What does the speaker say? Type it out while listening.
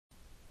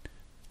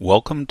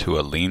Welcome to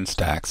a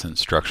LeanStacks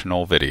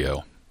instructional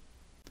video.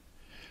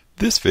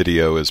 This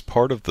video is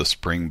part of the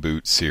Spring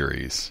Boot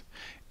series.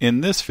 In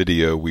this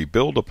video we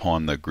build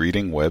upon the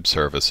Greeting Web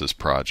Services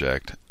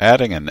project,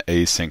 adding an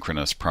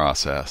asynchronous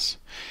process.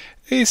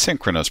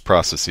 Asynchronous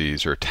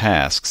processes or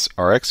tasks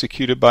are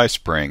executed by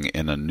Spring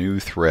in a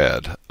new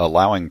thread,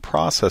 allowing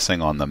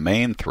processing on the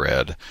main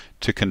thread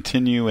to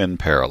continue in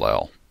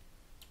parallel.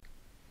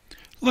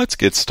 Let's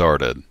get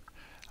started.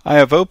 I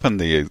have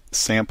opened the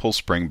sample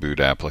Spring Boot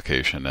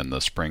application in the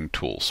Spring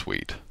Tool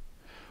Suite.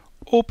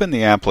 Open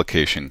the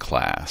application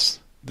class.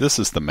 This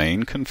is the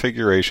main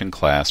configuration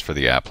class for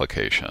the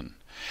application.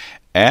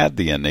 Add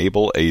the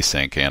Enable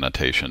Async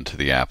annotation to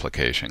the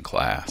application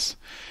class.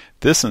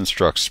 This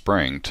instructs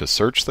Spring to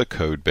search the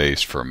code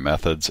base for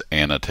methods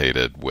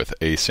annotated with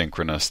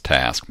asynchronous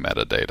task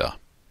metadata.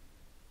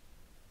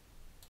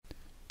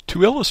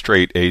 To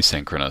illustrate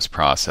asynchronous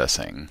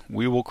processing,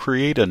 we will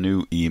create a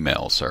new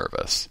email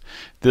service.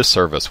 This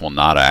service will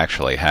not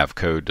actually have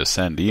code to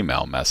send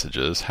email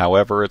messages,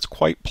 however, it's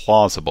quite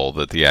plausible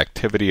that the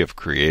activity of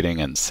creating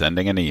and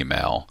sending an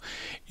email,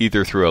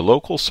 either through a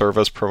local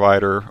service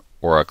provider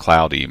or a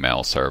cloud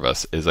email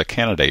service, is a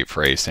candidate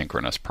for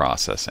asynchronous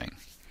processing.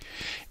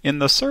 In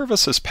the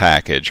Services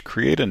package,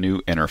 create a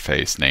new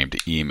interface named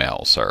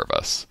Email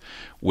Service.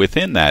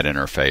 Within that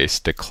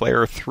interface,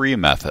 declare three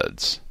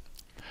methods.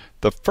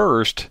 The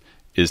first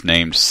is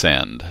named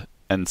Send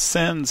and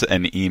sends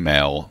an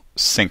email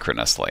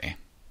synchronously.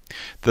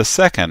 The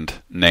second,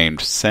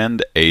 named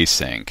Send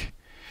Async,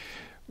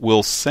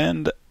 will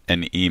send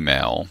an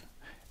email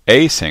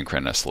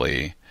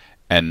asynchronously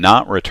and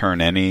not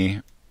return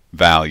any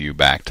value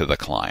back to the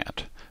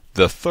client.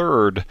 The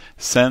third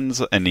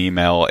sends an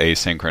email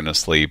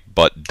asynchronously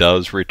but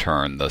does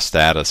return the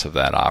status of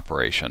that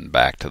operation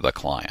back to the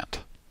client.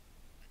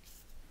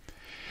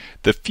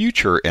 The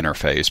Future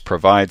interface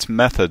provides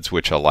methods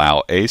which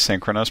allow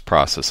asynchronous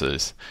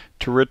processes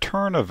to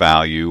return a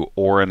value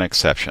or an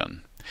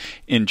exception.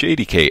 In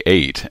JDK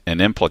 8,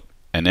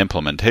 an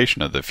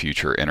implementation of the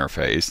Future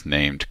interface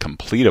named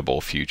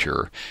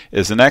completablefuture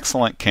is an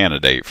excellent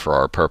candidate for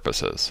our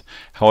purposes.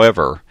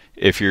 However,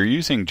 if you're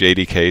using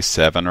JDK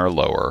 7 or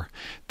lower,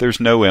 there's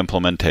no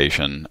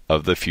implementation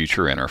of the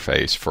Future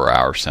interface for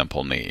our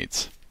simple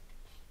needs.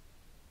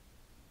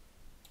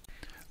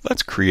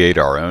 Let's create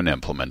our own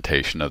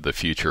implementation of the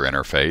Future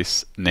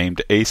interface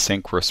named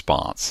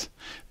Asyncresponse.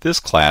 This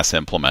class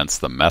implements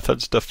the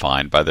methods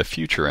defined by the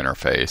Future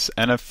interface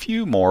and a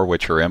few more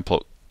which are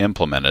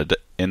implemented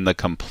in the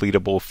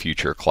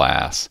completablefuture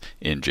class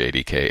in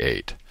JDK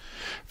 8.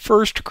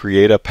 First,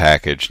 create a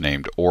package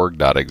named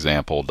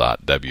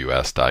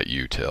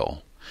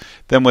org.example.ws.util.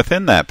 Then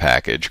within that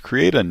package,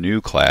 create a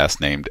new class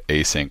named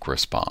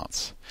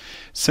Asyncresponse.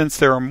 Since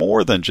there are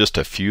more than just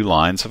a few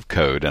lines of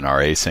code in our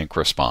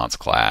Asyncresponse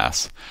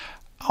class,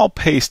 I'll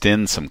paste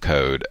in some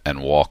code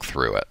and walk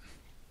through it.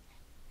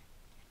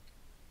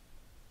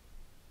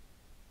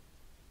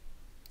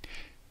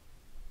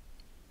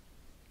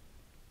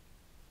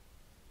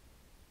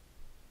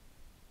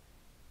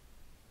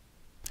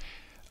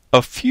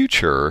 A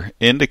future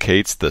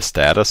indicates the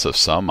status of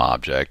some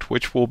object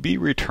which will be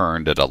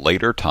returned at a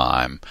later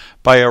time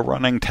by a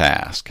running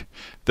task.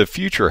 The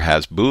future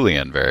has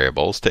Boolean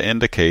variables to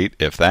indicate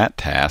if that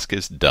task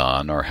is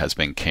done or has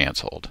been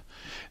canceled.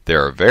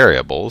 There are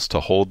variables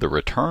to hold the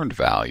returned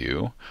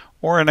value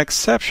or an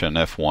exception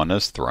if one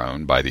is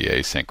thrown by the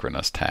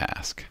asynchronous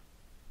task.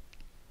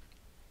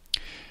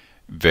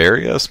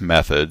 Various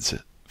methods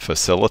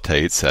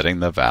facilitate setting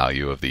the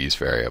value of these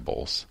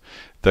variables.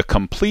 The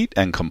complete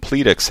and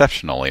complete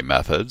exceptionally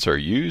methods are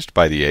used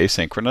by the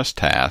asynchronous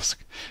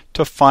task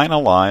to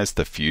finalize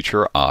the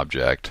future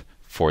object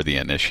for the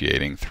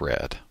initiating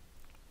thread.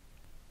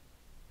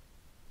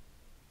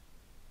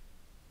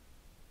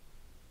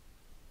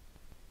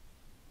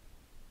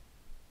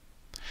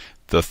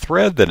 The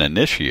thread that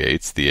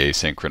initiates the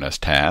asynchronous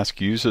task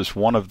uses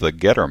one of the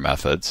getter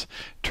methods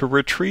to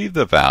retrieve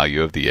the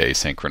value of the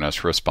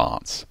asynchronous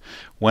response.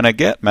 When a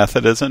get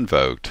method is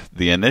invoked,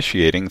 the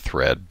initiating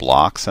thread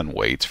blocks and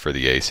waits for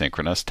the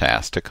asynchronous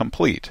task to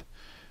complete.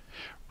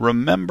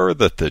 Remember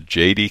that the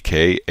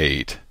JDK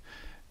 8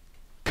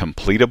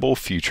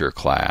 completablefuture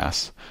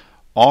class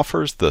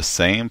offers the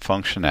same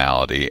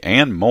functionality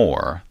and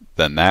more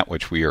than that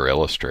which we are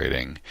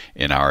illustrating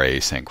in our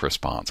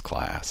Asyncresponse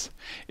class.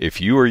 If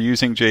you are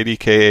using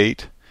JDK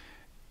 8,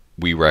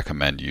 we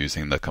recommend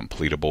using the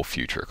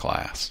completablefuture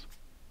class.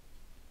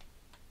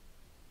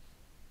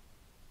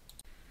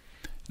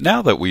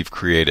 Now that we've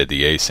created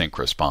the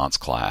Asyncresponse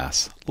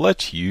class,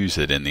 let's use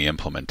it in the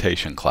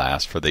implementation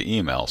class for the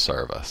email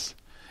service.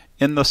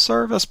 In the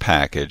Service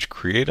package,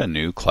 create a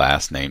new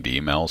class named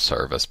Email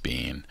Service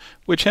Bean,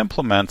 which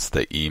implements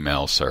the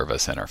email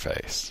service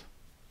interface.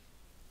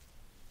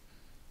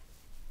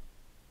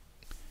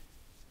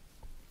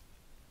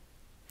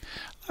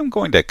 I'm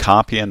going to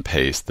copy and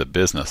paste the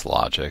business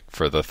logic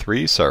for the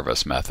three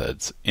service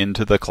methods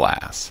into the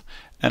class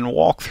and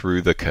walk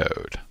through the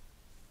code.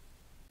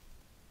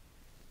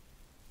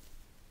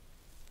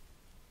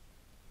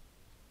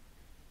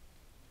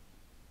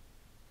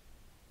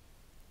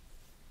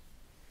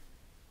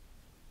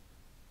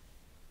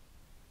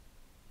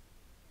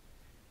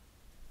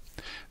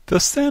 The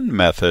send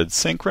method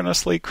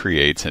synchronously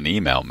creates an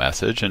email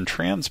message and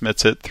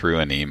transmits it through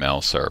an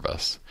email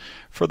service.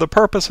 For the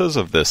purposes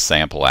of this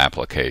sample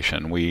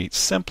application, we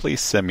simply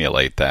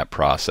simulate that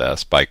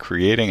process by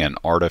creating an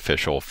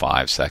artificial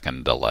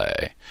 5-second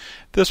delay.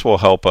 This will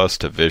help us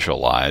to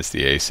visualize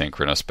the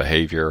asynchronous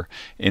behavior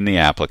in the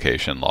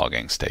application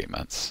logging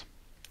statements.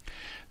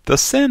 The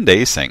send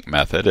async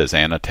method is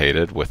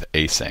annotated with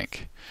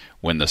async.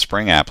 When the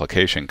Spring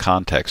application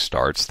context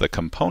starts, the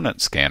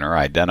component scanner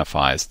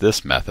identifies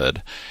this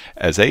method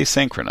as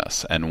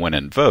asynchronous and when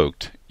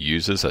invoked,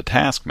 uses a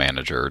task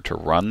manager to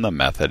run the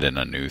method in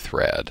a new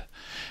thread.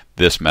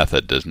 This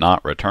method does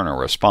not return a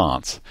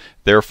response,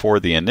 therefore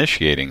the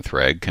initiating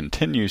thread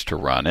continues to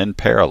run in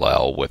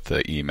parallel with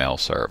the email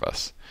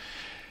service.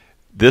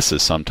 This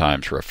is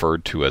sometimes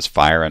referred to as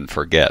fire and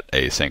forget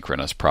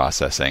asynchronous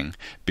processing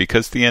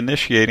because the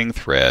initiating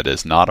thread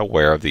is not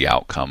aware of the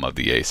outcome of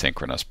the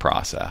asynchronous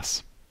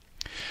process.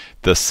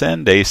 The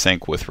send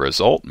async with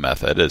result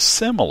method is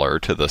similar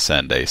to the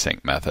send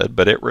async method,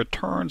 but it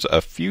returns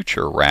a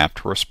future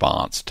wrapped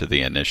response to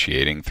the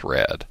initiating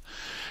thread.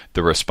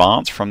 The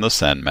response from the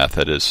send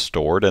method is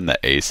stored in the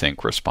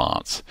async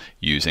response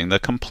using the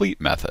complete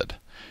method.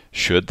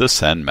 Should the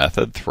send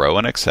method throw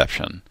an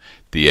exception,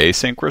 the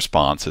async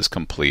response is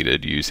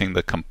completed using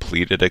the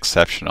completed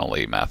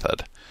exceptionally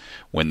method.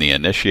 When the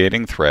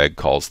initiating thread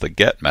calls the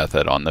get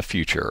method on the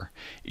future,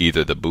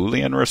 either the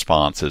Boolean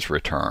response is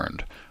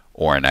returned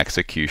or an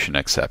execution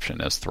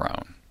exception is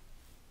thrown.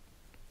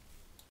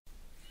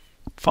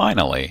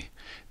 Finally,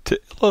 to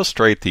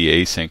illustrate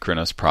the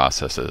asynchronous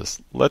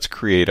processes, let's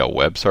create a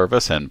web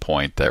service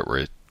endpoint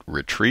that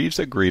retrieves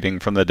a greeting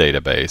from the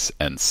database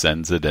and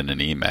sends it in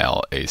an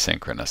email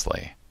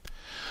asynchronously.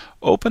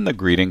 Open the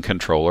greeting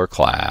controller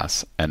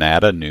class and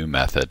add a new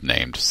method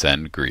named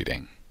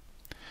sendGreeting.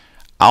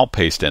 I'll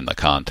paste in the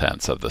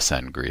contents of the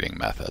sendGreeting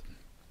method.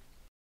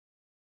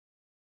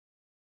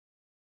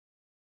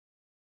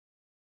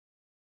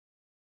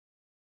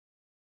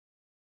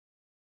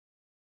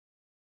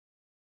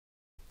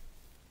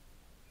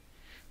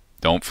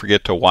 Don't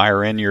forget to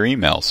wire in your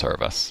email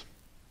service.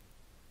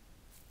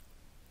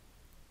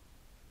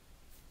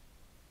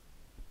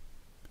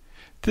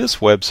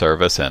 This web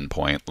service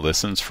endpoint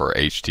listens for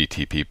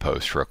HTTP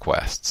POST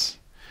requests.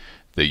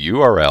 The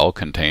URL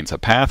contains a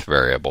path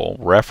variable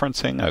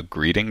referencing a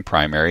greeting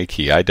primary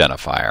key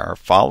identifier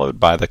followed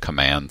by the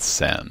command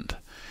send.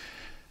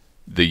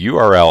 The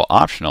URL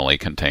optionally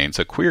contains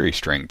a query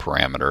string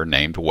parameter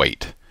named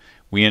wait.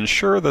 We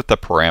ensure that the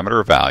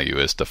parameter value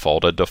is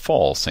defaulted to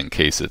false in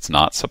case it's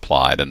not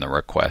supplied in the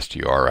request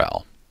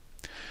URL.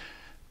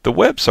 The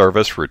web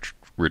service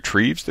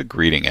retrieves the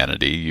greeting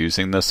entity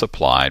using the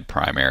supplied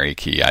primary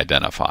key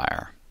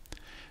identifier.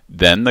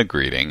 Then the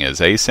greeting is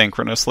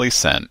asynchronously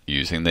sent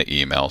using the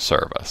email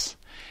service.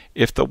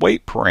 If the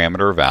wait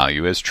parameter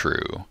value is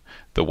true,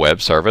 the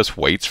web service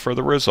waits for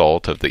the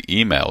result of the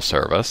email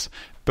service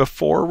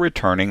before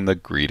returning the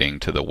greeting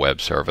to the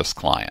web service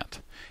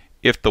client.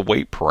 If the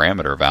wait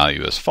parameter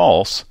value is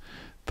false,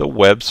 the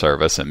web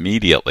service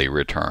immediately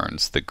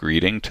returns the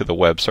greeting to the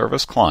web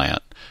service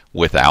client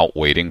without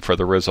waiting for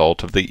the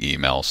result of the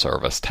email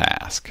service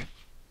task.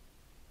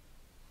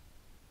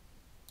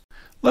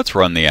 Let's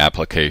run the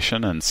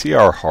application and see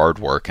our hard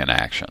work in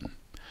action.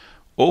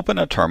 Open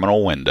a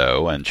terminal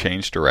window and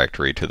change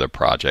directory to the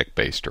project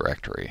base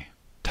directory.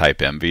 Type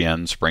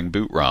mvn spring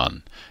boot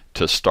run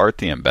to start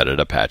the embedded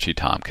Apache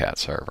Tomcat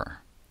server.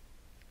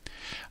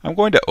 I'm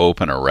going to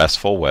open a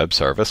RESTful web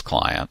service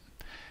client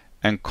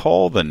and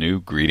call the new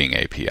greeting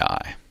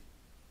API.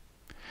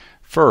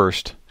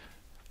 First,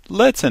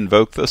 let's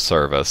invoke the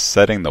service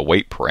setting the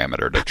wait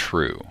parameter to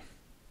true.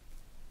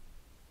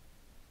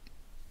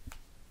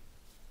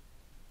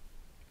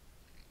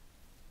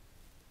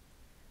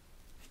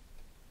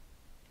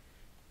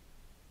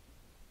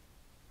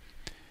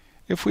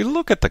 If we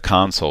look at the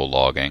console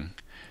logging,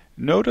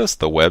 notice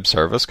the web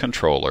service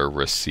controller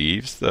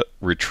retrieves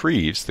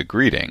the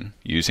greeting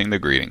using the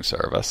greeting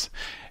service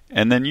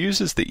and then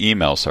uses the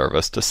email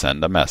service to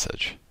send a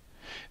message.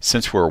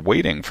 Since we're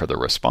waiting for the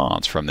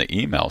response from the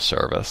email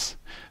service,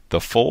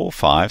 the full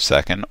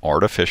 5-second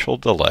artificial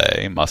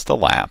delay must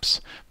elapse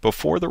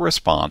before the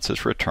response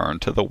is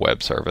returned to the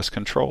web service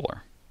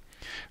controller.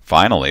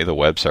 Finally, the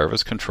web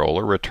service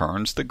controller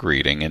returns the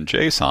greeting in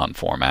JSON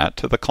format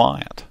to the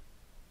client.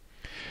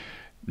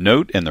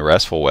 Note in the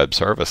RESTful web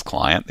service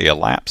client the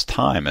elapsed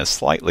time is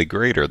slightly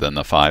greater than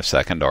the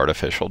 5-second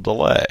artificial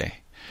delay.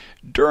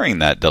 During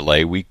that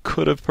delay, we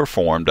could have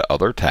performed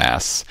other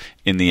tasks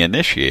in the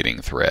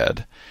initiating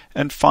thread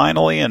and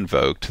finally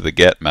invoked the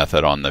get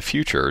method on the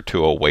future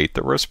to await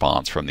the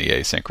response from the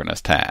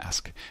asynchronous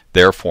task,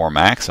 therefore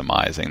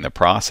maximizing the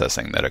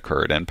processing that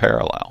occurred in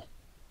parallel.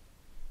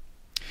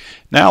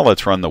 Now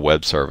let's run the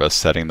web service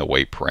setting the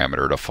wait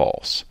parameter to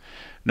false.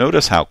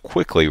 Notice how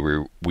quickly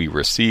we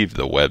received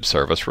the web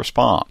service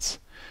response.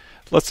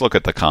 Let's look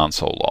at the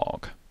console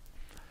log.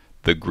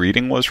 The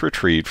greeting was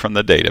retrieved from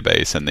the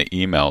database and the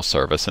email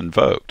service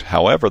invoked.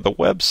 However, the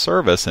web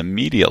service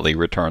immediately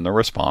returned the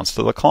response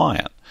to the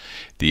client.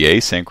 The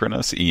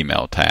asynchronous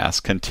email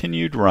task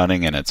continued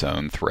running in its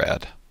own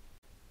thread.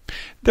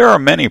 There are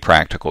many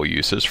practical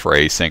uses for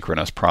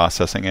asynchronous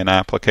processing in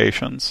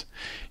applications.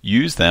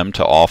 Use them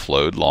to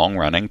offload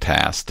long-running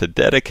tasks to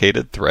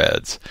dedicated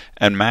threads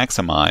and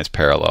maximize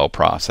parallel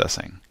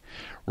processing.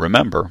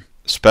 Remember,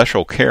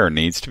 special care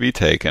needs to be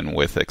taken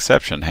with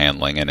exception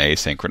handling in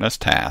asynchronous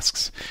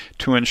tasks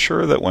to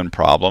ensure that when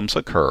problems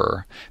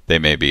occur, they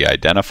may be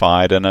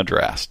identified and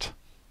addressed.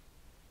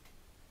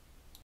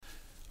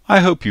 I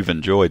hope you've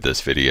enjoyed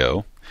this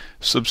video.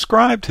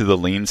 Subscribe to the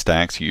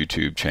LeanStacks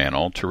YouTube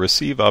channel to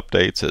receive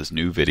updates as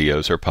new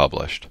videos are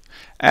published.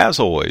 As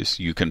always,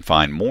 you can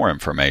find more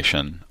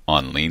information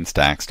on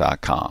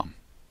LeanStacks.com.